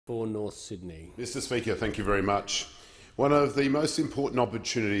For North Sydney. Mr Speaker, thank you very much. One of the most important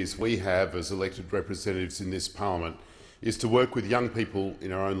opportunities we have as elected representatives in this parliament is to work with young people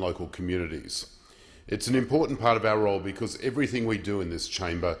in our own local communities. It's an important part of our role because everything we do in this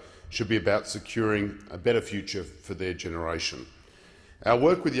chamber should be about securing a better future for their generation. Our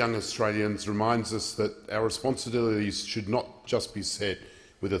work with young Australians reminds us that our responsibilities should not just be set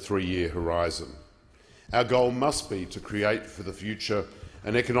with a 3-year horizon. Our goal must be to create for the future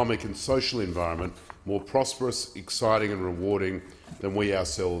an economic and social environment more prosperous, exciting and rewarding than we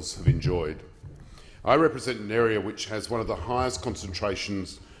ourselves have enjoyed. I represent an area which has one of the highest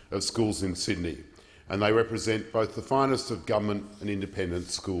concentrations of schools in Sydney, and they represent both the finest of government and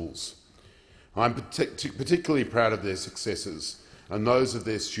independent schools. I'm particularly proud of their successes and those of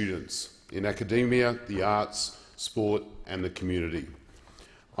their students in academia, the arts, sport and the community.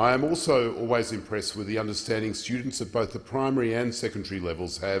 I am also always impressed with the understanding students at both the primary and secondary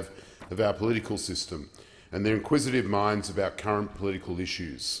levels have of our political system and their inquisitive minds about current political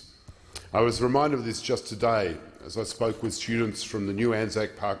issues. I was reminded of this just today as I spoke with students from the new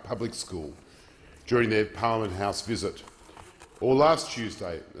Anzac Park Public School during their Parliament House visit, or last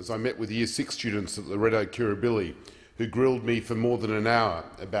Tuesday as I met with Year 6 students at Loreto Kirribilli who grilled me for more than an hour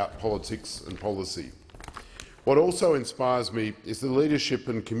about politics and policy. What also inspires me is the leadership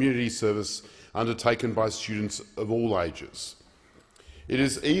and community service undertaken by students of all ages. It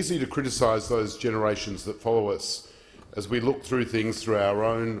is easy to criticise those generations that follow us as we look through things through our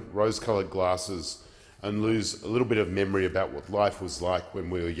own rose-coloured glasses and lose a little bit of memory about what life was like when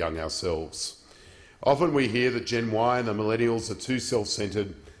we were young ourselves. Often we hear that Gen Y and the millennials are too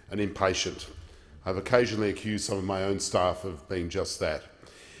self-centred and impatient. I've occasionally accused some of my own staff of being just that.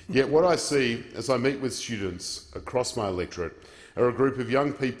 Yet what I see as I meet with students across my electorate are a group of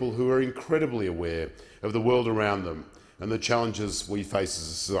young people who are incredibly aware of the world around them and the challenges we face as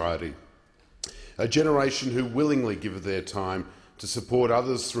a society. A generation who willingly give their time to support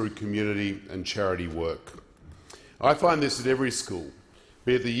others through community and charity work. I find this at every school,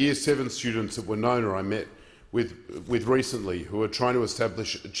 be it the Year 7 students at Wenona I met with recently who are trying to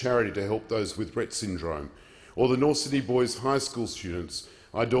establish a charity to help those with Rett syndrome, or the North Sydney Boys High School students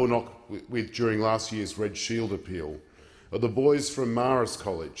I door-knocked with during last year's Red Shield appeal, or the boys from Marist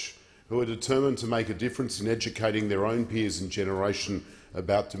College who are determined to make a difference in educating their own peers and generation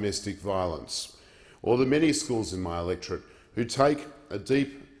about domestic violence, or the many schools in my electorate who take a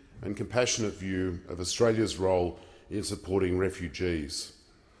deep and compassionate view of Australia's role in supporting refugees.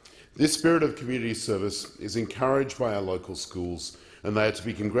 This spirit of community service is encouraged by our local schools, and they are to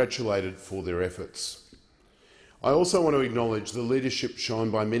be congratulated for their efforts. I also want to acknowledge the leadership shown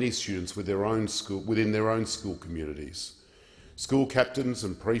by many students within their own school communities. School captains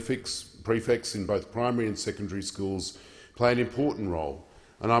and prefects in both primary and secondary schools play an important role,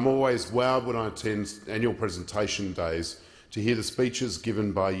 and I'm always wowed when I attend annual presentation days to hear the speeches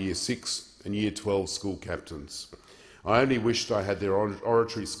given by Year 6 and Year 12 school captains. I only wished I had their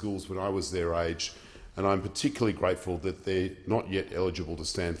oratory skills when I was their age, and I'm particularly grateful that they're not yet eligible to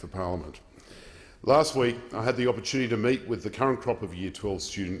stand for Parliament. Last week, I had the opportunity to meet with the current crop of Year 12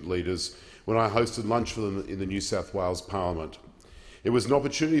 student leaders when I hosted lunch for them in the New South Wales Parliament. It was an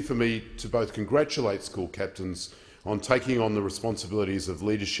opportunity for me to both congratulate school captains on taking on the responsibilities of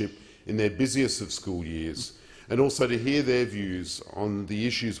leadership in their busiest of school years, and also to hear their views on the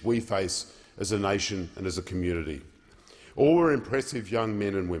issues we face as a nation and as a community. All were impressive young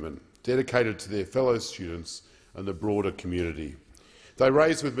men and women, dedicated to their fellow students and the broader community. They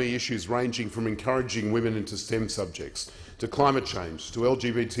raised with me issues ranging from encouraging women into STEM subjects, to climate change, to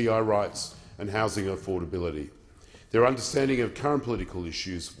LGBTI rights and housing affordability. Their understanding of current political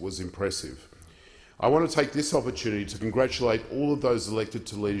issues was impressive. I want to take this opportunity to congratulate all of those elected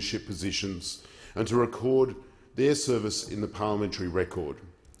to leadership positions and to record their service in the parliamentary record.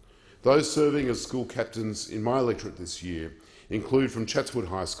 Those serving as school captains in my electorate this year include from Chatswood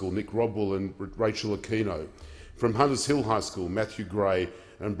High School, Nick Rodwell and Rachel Aquino, from Hunters Hill High School, Matthew Gray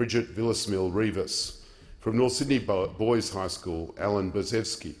and Bridget Villasmil-Rivas, from North Sydney Boys High School, Alan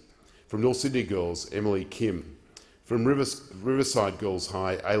Berzewski, from North Sydney Girls, Emily Kim, from Riverside Girls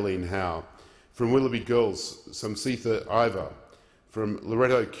High, Aileen Howe, from Willoughby Girls, Samsitha Iva, from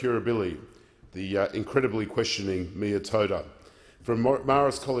Loreto Kirribilli, the incredibly questioning Mia Toda, from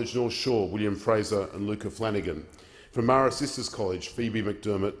Marist College North Shore, William Fraser and Luca Flanagan, from Mara Sisters College, Phoebe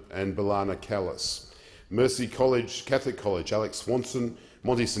McDermott and Balana Callis, Mercy College, Catholic College, Alex Swanson,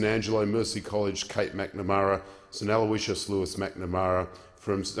 Monty St Angelo, Mercy College, Kate McNamara, St Aloysius Lewis McNamara,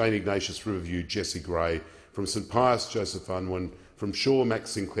 from St Ignatius Riverview, Jessie Gray, from St Pius, Joseph Unwin, from Shaw,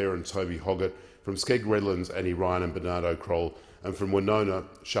 Max Sinclair and Toby Hoggett, from Skeg Redlands, Annie Ryan and Bernardo Kroll, and from Winona,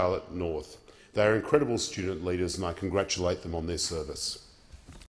 Charlotte North. They are incredible student leaders and I congratulate them on their service.